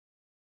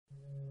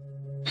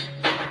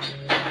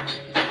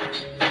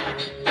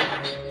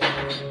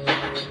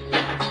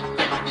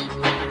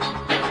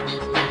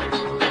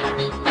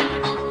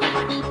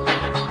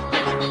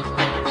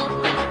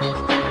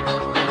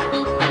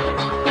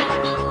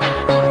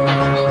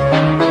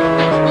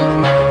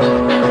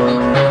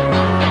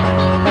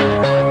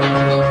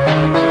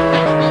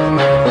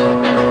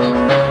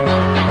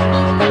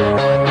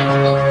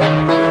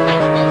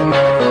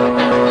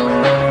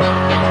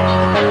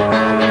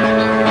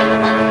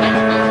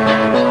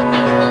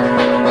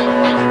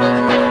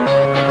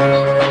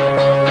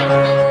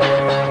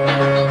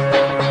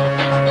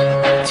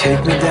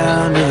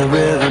down to the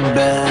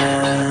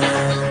riverbed.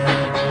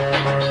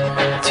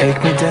 Take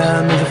me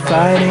down to the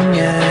fighting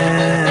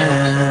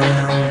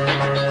end.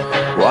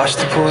 Wash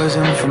the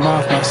poison from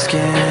off my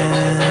skin.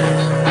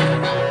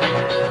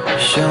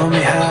 Show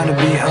me how to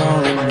be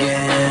whole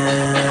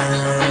again.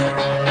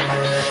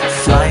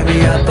 Fly me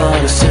up on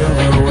a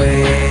silver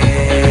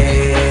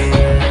wave,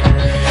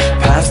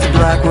 past the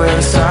black where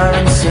the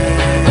sirens sing.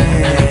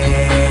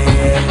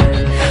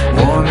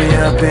 Warm me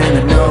up in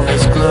the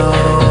nova's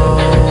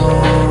glow,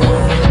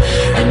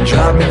 and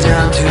drop me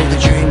down to the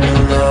dream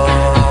below.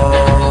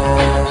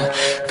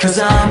 'Cause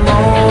I'm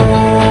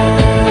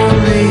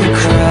only a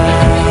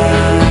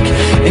crack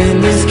in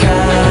this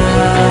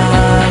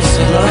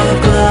castle of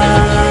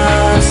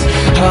glass.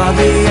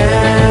 Hardly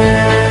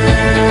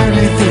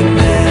anything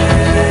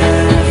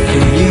there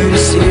for you to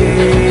see,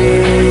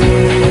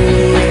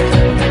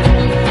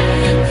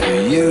 for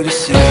you to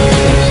see.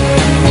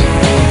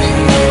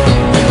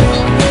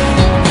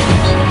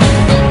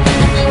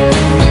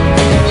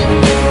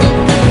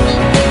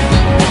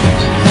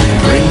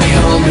 Bring me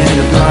home in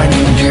a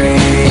blinding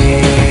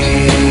dream,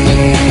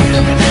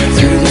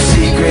 through the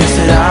secrets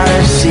that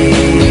I've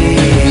seen.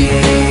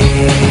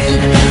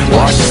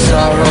 Wash the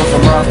sorrow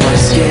from off my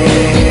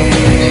skin,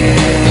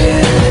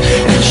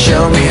 and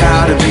show me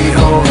how to be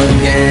whole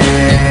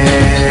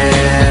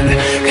again.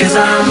 'Cause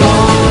I'm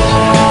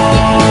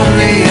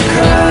only a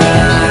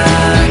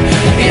crack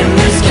in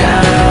this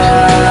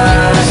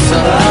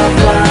castle of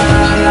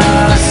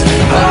glass.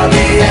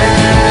 Hardly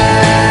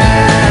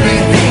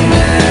anything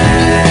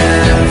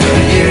there for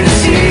you to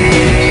see,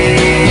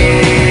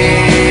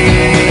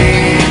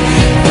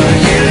 for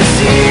you to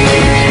see.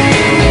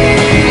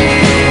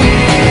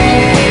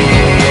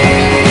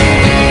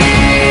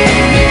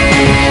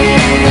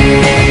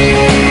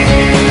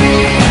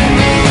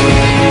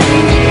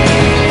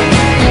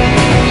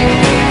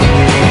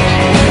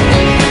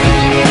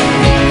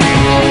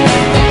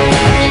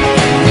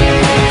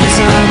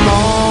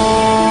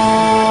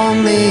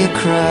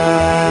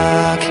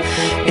 Crack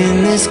in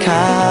this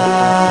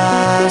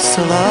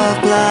castle of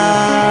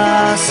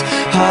glass.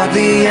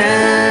 Hardly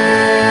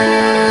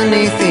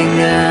anything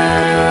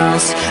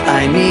else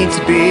I need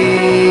to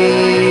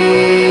be.